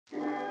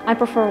I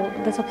prefer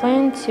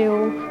discipline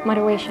to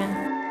motivation.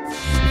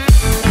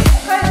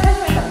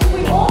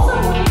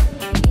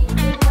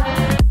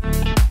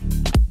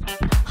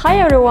 Hi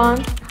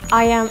everyone,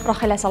 I am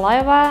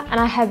Rohila and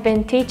I have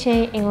been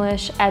teaching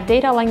English at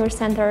Data Language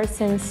Center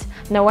since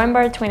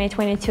November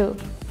 2022.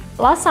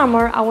 Last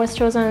summer, I was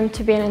chosen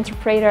to be an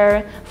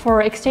interpreter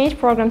for exchange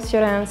program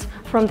students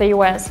from the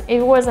US.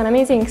 It was an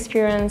amazing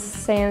experience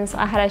since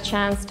I had a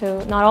chance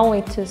to not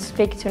only to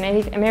speak to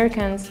Native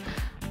Americans,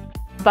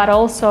 but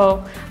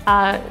also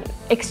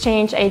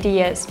exchange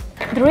ideas.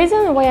 The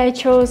reason why I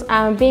chose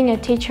being a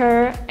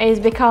teacher is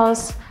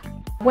because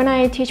when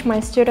I teach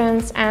my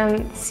students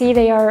and see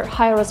their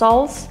high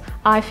results,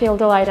 I feel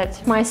delighted.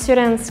 My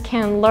students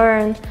can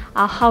learn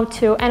how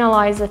to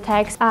analyze the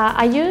text.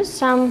 I use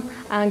some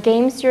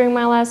games during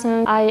my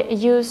lesson. I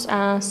use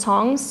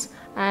songs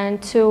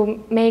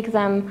to make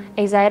them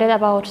excited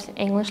about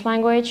English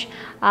language.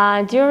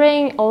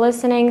 During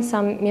listening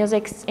some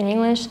music in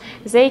English,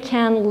 they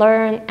can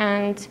learn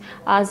and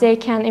they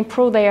can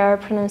improve their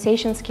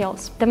pronunciation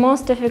skills. The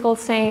most difficult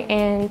thing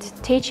in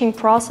teaching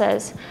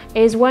process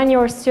is when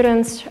your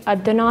students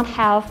do not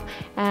have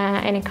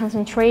any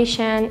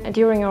concentration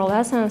during your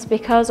lessons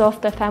because of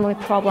the family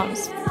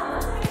problems.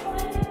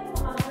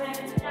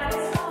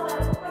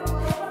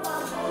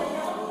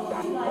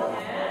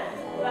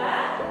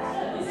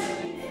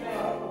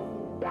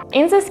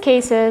 In these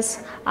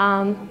cases,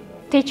 a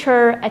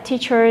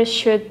teacher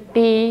should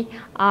be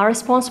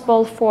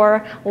responsible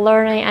for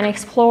learning and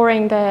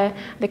exploring the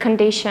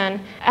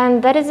condition.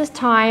 And that is the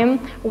time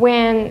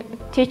when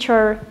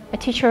a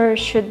teacher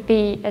should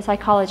be a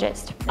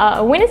psychologist.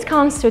 When it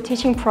comes to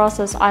teaching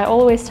process, I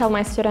always tell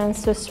my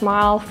students to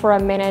smile for a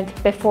minute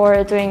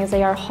before doing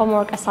their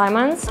homework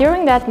assignments.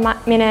 During that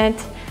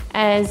minute,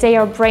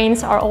 their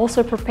brains are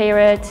also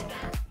prepared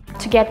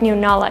to get new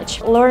knowledge.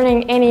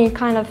 Learning any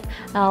kind of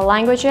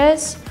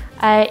languages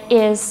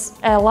is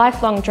a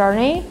lifelong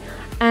journey,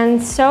 and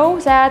so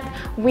that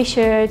we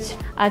should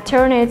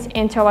turn it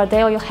into our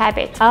daily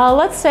habit.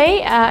 Let's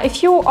say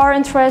if you are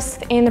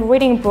interested in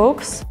reading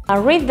books,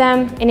 read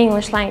them in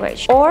English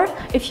language. Or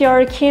if you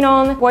are keen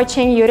on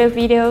watching YouTube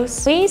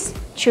videos, please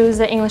choose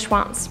the English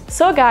ones.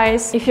 So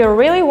guys, if you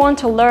really want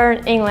to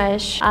learn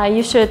English,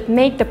 you should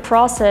make the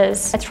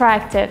process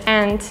attractive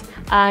and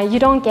you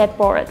don't get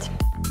bored.